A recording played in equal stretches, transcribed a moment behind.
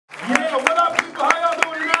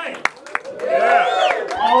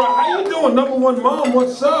Number One Mom,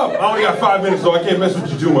 what's up? I only got 5 minutes, so I can't mess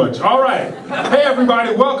with you too much. All right. Hey,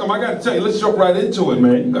 everybody, welcome. I got to tell you, let's jump right into it,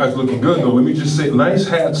 man. You guys looking good, though. Let me just say, nice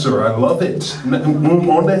hat, sir. I love it.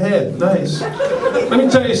 On the head. Nice. Let me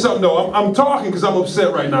tell you something, though. I'm talking because I'm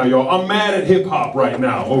upset right now, y'all. I'm mad at hip-hop right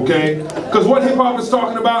now, okay? Because what hip-hop is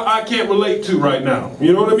talking about, I can't relate to right now.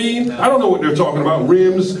 You know what I mean? I don't know what they're talking about.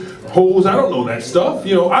 Rims, hoes, I don't know that stuff.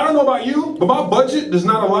 You know, I don't know about you, but my budget does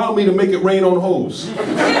not allow me to make it rain on hoes.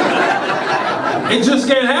 It just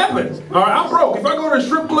can't happen. All right, I'm broke. If I go to a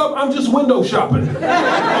strip club, I'm just window shopping.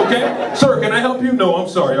 Okay? Sir, can I help you? No, I'm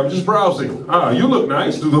sorry. I'm just browsing. Ah, you look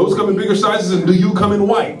nice. Do those come in bigger sizes and do you come in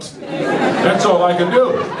white? That's all I can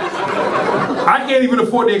do. I can't even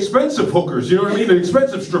afford the expensive hookers, you know what I mean? The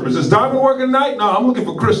expensive strippers. Is Diamond working tonight? No, I'm looking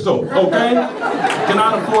for Crystal, okay?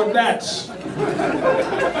 Cannot afford that.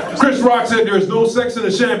 Chris Rock said there's no sex in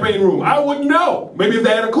the champagne room. I wouldn't know. Maybe if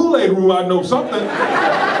they had a Kool-Aid room, I'd know something.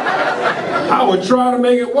 I would try to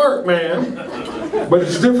make it work, man. But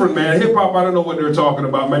it's different, man. Hip-hop, I don't know what they're talking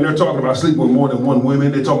about, man. They're talking about sleeping with more than one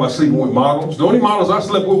woman. They're talking about sleeping with models. The only models I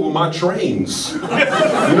slept with were my trains. You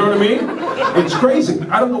know what I mean? It's crazy.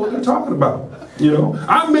 I don't know what they're talking about. You know?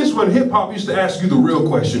 I miss when hip-hop used to ask you the real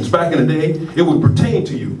questions. Back in the day, it would pertain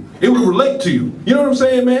to you. It would relate to you. You know what I'm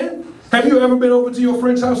saying, man? Have you ever been over to your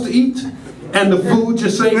friend's house to eat? And the food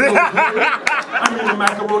just ain't so good? I mean, the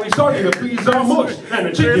macaroni soggy, the peas are mush, and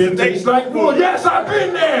the chicken tastes like wood. Yes, I've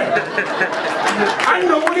been there! I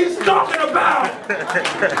know what he's talking about!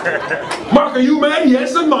 Mark, are you mad?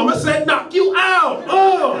 Yes, and Mama said knock you out!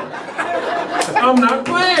 I'm not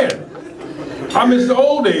playing. I miss the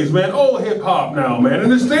old days, man. Old hip-hop now, man.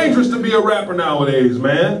 And it's dangerous to be a rapper nowadays,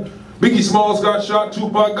 man. Biggie Smalls got shot,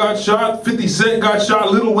 Tupac got shot, 50 Cent got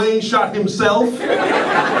shot, Lil Wayne shot himself.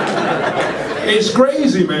 It's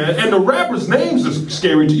crazy, man. And the rappers' names are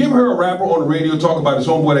scary. You ever heard a rapper on the radio talk about his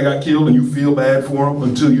homeboy that got killed and you feel bad for him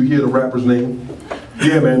until you hear the rapper's name?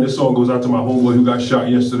 Yeah, man, this song goes out to my homeboy who got shot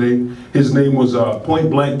yesterday. His name was Point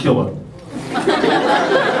Blank Killer.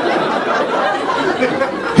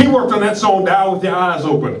 He worked on that song, Die With Your Eyes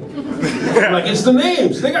Open. Like, it's the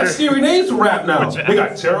names. They got scary names for rap now. They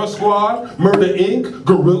got Terror Squad, Murder Inc.,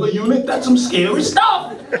 Guerrilla Unit. That's some scary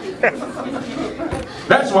stuff.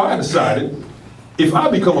 That's why I decided, if I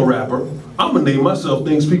become a rapper, I'm gonna name myself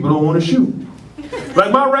things people don't want to shoot.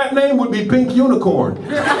 Like, my rap name would be Pink Unicorn.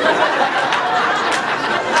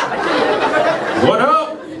 What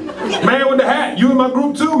up? Man with the hat. You in my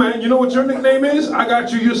group too, man. You know what your nickname is? I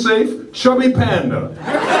got you. You're safe. Chubby Panda.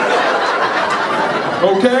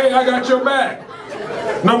 Okay, I got your back.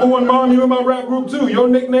 Number One Mom, you in my rap group too. Your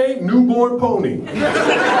nickname, Newborn Pony.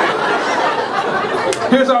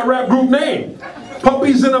 Here's our rap group name,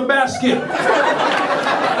 Puppies in a Basket.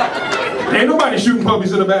 Ain't nobody shooting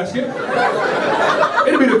puppies in a basket.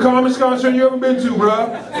 It'll be the calmest concert you ever been to,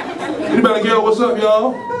 bro. Anybody get what's up,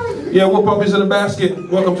 y'all? Yeah, we're Puppies in a Basket.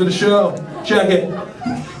 Welcome to the show. Check it.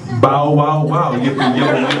 Bow wow wow, yippee yo,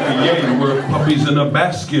 yippee yay, we're puppies in a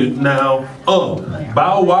basket now.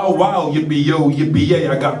 Bow wow wow, yippee yo, yippee yay,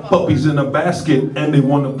 I got puppies in a basket and they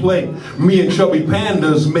wanna play. Me and Chubby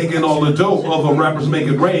Pandas making all the dough, other rappers make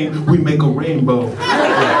it rain, we make a rainbow.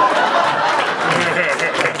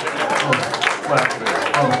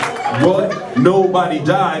 What? Nobody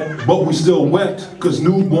died, but we still wept, cause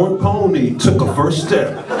Newborn Pony took a first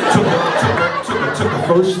step. Took a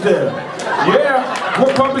first step. Yeah,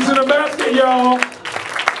 we're Puppies in a Basket, y'all.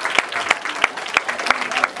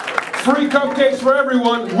 Free cupcakes for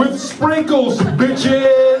everyone with sprinkles,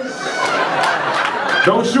 bitches.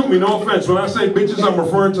 Don't shoot me, no offense. When I say bitches, I'm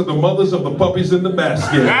referring to the mothers of the puppies in the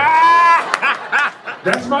basket.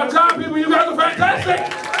 That's my time, people. You guys are fantastic.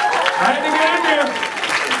 I had to get in there.